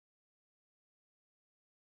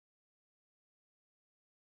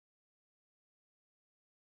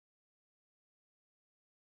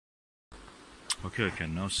Okay, I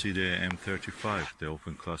can now see the M35, the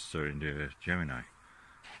open cluster in the Gemini.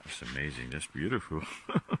 That's amazing, that's beautiful.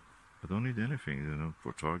 I don't need anything, you know,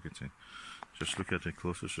 for targeting. Just look at the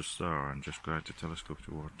closest star and just guide the telescope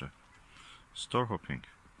toward that. Star hopping,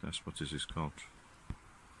 that's what this is called.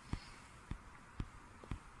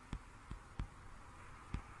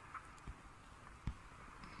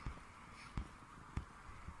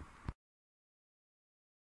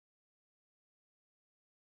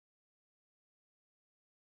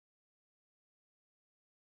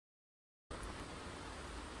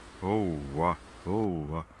 Oh wow, oh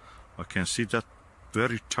wow. I can see that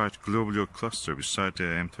very tight globular cluster beside the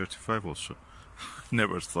M35 also.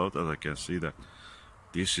 Never thought that I can see that.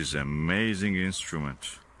 This is an amazing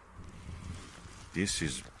instrument. This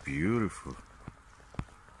is beautiful.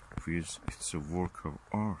 It's a work of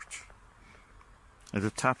art. At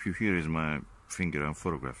the top you hear is my finger. I'm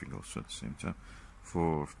photographing also at the same time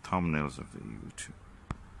for thumbnails of the YouTube.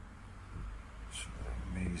 So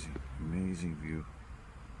amazing, amazing view.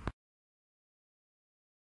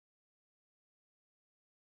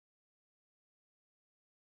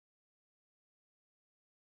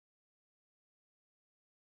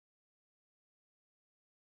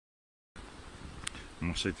 I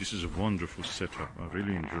must say this is a wonderful setup. I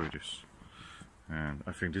really enjoy this, and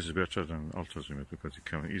I think this is better than ultrazoom because you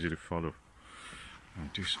can easily follow. And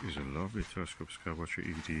this is a lovely telescope, Skywatcher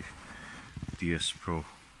ED DS Pro.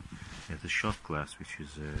 It has a shot glass which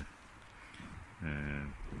is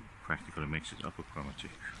practically makes it apochromatic,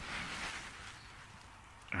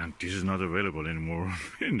 and this is not available anymore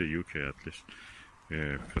in the UK at least,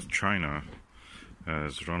 because China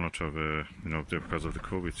has run out of, because of the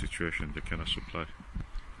COVID situation, they cannot supply.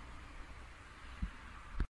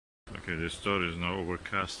 Okay, the star is now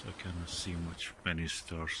overcast. I cannot see many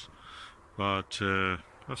stars, but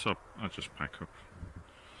that's up. I just pack up.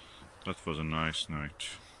 That was a nice night.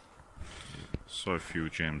 Saw a few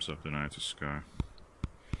gems of the night sky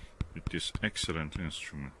with this excellent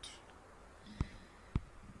instrument.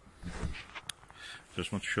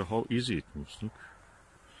 Just want to show how easy it moves. Look.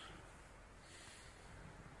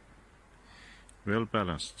 Well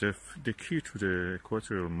balanced. The key to the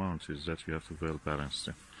equatorial mounts is that you have to well balance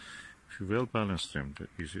them. If you well balance them, they're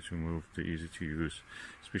easy to move, they're easy to use.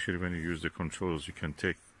 Especially when you use the controls, you can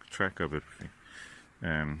take track of everything.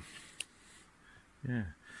 Yeah,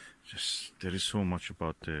 just there is so much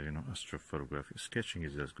about the astrophotography. Sketching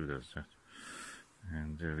is as good as that,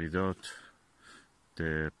 and without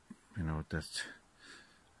the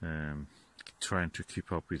trying to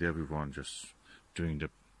keep up with everyone, just doing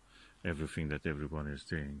everything that everyone is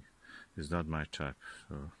doing is not my type,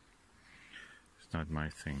 so it's not my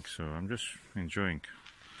thing. So I'm just enjoying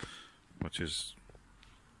what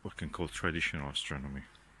can call traditional astronomy.